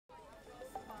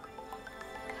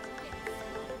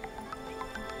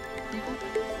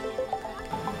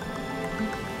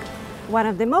One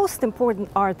of the most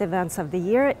important art events of the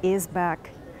year is back.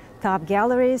 Top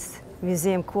galleries,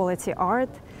 museum quality art,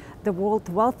 the world's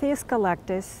wealthiest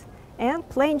collectors, and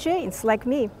plain Janes like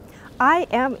me. I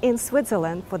am in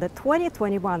Switzerland for the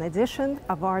 2021 edition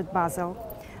of Art Basel.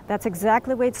 That's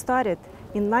exactly where it started,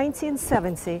 in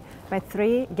 1970, by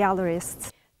 3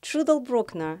 gallerists. Trudel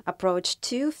Bruckner approached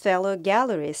 2 fellow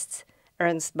gallerists,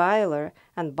 Ernst Beiler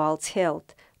and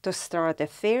Baltic, to start a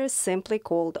fair simply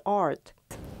called Art.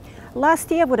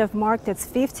 Last year would have marked its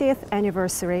 50th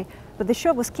anniversary, but the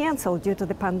show was cancelled due to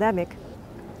the pandemic.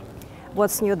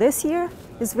 What's new this year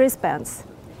is wristbands.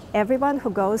 Everyone who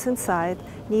goes inside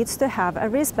needs to have a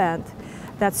wristband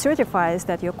that certifies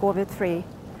that you're COVID-free.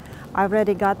 I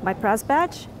already got my press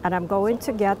badge and I'm going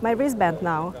to get my wristband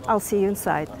now. I'll see you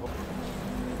inside.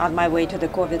 On my way to the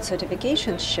COVID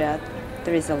certification shed,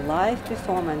 there is a live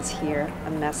performance here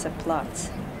on Messeplatz.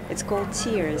 It's called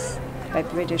Tears by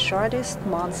British artist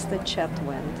Monster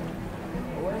Chetwynd.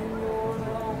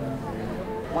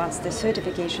 Once the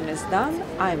certification is done,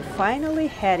 I'm finally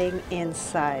heading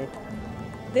inside.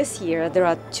 This year, there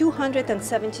are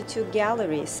 272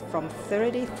 galleries from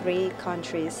 33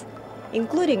 countries,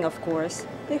 including, of course,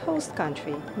 the host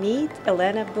country. Meet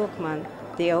Elena Buchmann,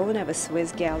 the owner of a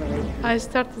Swiss gallery. I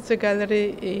started the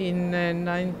gallery in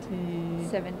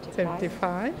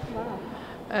 1975, Wow.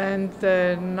 and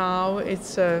now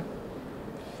it's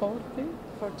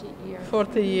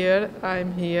 40 year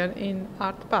I'm here in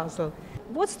Art Basel.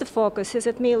 What's the focus? Is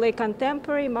it merely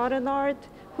contemporary, modern art?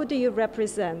 Who do you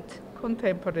represent?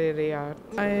 Contemporary art.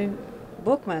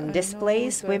 Buchmann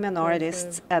displays women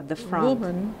artists at the front.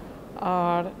 Women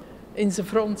are in the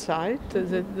front side.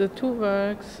 The 2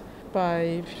 works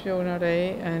by Fiona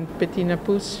Ray and Bettina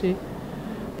Pussi.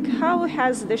 How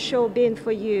has the show been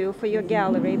for you, for your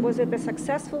gallery? Was it a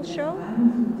successful show?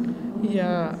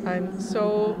 Yeah, I'm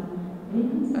so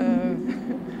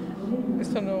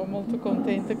sono molto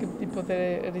contenta di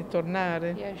poter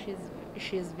ritornare. Yeah,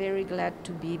 she's very glad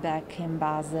to be back in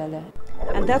Basel.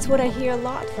 And that's what I hear a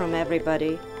lot from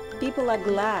everybody. People are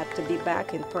glad to be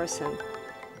back in person.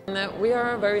 We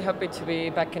are very happy to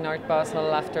be back in Art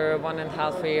Basel after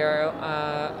 1.5 year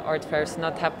art fairs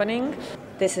not happening.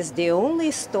 This is the only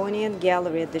Estonian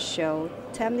gallery at the show,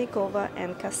 Temnikova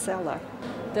and Kasela.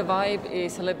 The vibe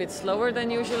is a little bit slower than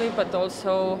usually, but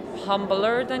also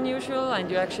humbler than usual,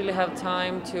 and you actually have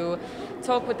time to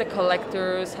talk with the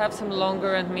collectors, have some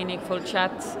longer and meaningful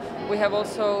chats. We have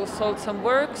also sold some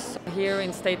works. Here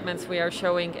in Statements we are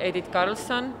showing Edith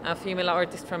Karlsson, a female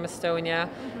artist from Estonia.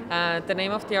 The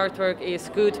name of the artwork is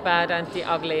Good, Bad and the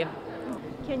Ugly.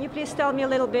 Can you please tell me a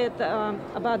little bit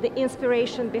about the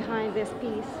inspiration behind this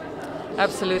piece?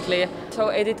 Absolutely.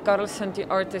 So Edith Karlsson, the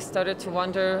artist, started to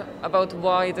wonder about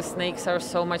why the snakes are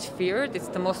so much feared. It's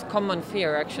the most common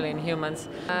fear actually in humans.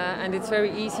 And it's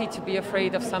very easy to be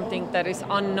afraid of something that is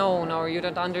unknown or you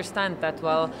don't understand that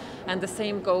well. And the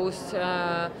same goes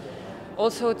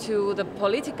also to the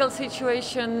political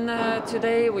situation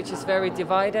today, which is very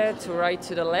divided to right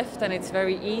to the left, and it's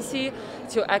very easy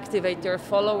to activate your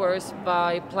followers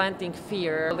by planting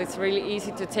fear. It's really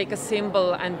easy to take a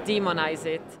symbol and demonize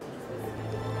it.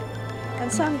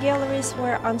 And some galleries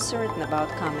were uncertain about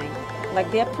coming, like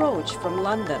The Approach from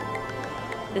London.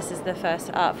 This is the first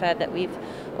art fair that we've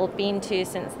all been to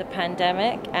since the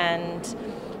pandemic, and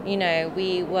you know,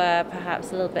 we were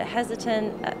perhaps a little bit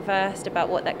hesitant at first about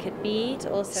what that could be.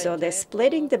 So they're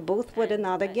splitting the booth with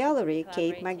another gallery,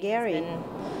 Kate McGarry.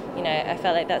 You know, I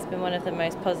felt like that's been one of the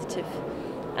most positive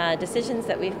decisions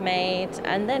that we've made.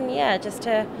 And then, yeah, just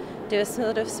to do a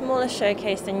sort of smaller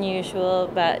showcase than usual,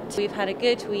 but we've had a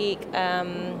good week.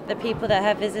 The people that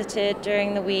have visited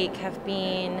during the week have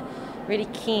been really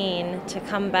keen to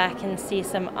come back and see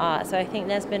some art. So I think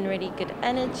there's been really good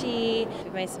energy.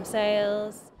 We've made some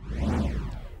sales.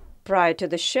 Prior to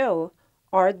the show,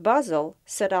 Art Basel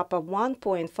set up a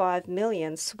 1.5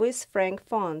 million Swiss franc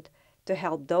fund to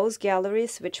help those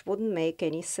galleries which wouldn't make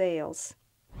any sales.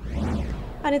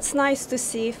 And it's nice to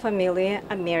see familiar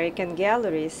American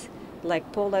galleries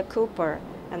like Paula Cooper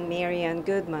and Marianne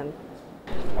Goodman.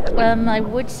 I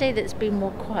would say that it's been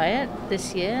more quiet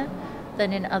this year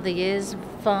than in other years.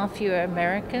 Far fewer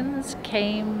Americans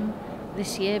came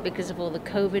this year because of all the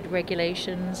COVID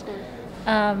regulations.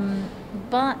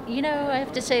 But, you know, I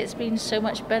have to say it's been so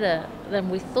much better than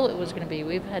we thought it was going to be.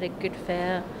 We've had a good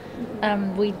fair.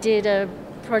 We did a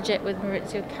project with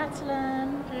Maurizio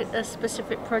Catalan, a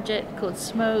specific project called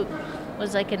Smoke. It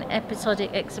was like an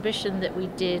episodic exhibition that we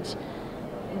did.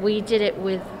 We did it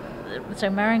with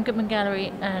Marianne Goodman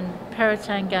Gallery and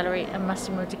Perotan Gallery and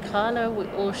Massimo Di Carlo. We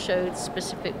all showed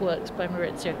specific works by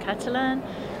Maurizio Catalan.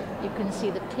 You can see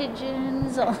the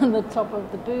pigeons on the top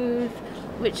of the booth,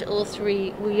 which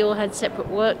we all had separate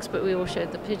works, but we all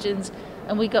showed the pigeons.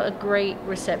 And we got a great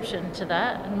reception to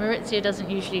that. And Maurizio doesn't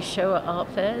usually show at art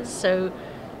fairs, so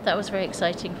that was very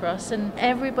exciting for us. And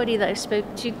everybody that I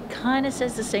spoke to kind of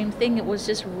says the same thing. It was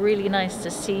just really nice to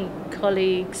see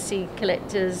colleagues, see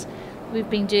collectors. We've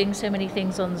been doing so many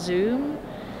things on Zoom,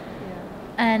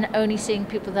 and only seeing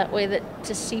people that way, that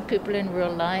to see people in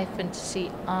real life and to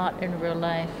see art in real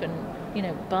life. And, you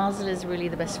know, Basel is really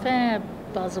the best fair.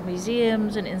 Basel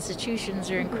museums and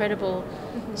institutions are incredible.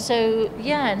 So,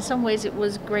 yeah, in some ways it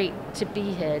was great to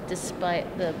be here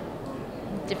despite the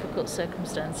difficult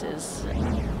circumstances.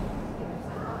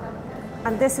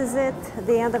 And this is it,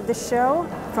 the end of the show.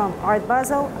 From Art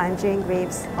Basel, I'm Jane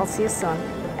Greaves. I'll see you soon.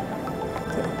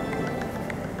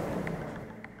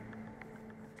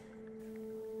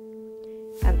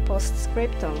 And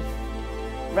postscriptum.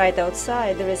 Right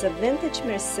outside there is a vintage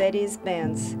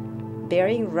Mercedes-Benz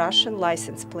bearing Russian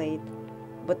license plate,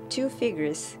 but two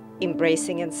figures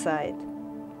embracing inside.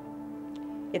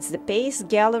 It's the Pace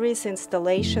Gallery's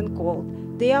installation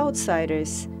called The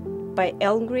Outsiders by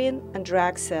Elmgreen and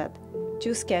Dragset,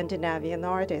 two Scandinavian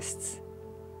artists.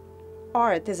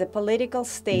 Art is a political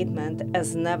statement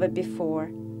as never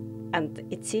before, and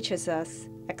it teaches us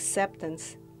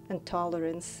acceptance and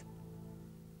tolerance.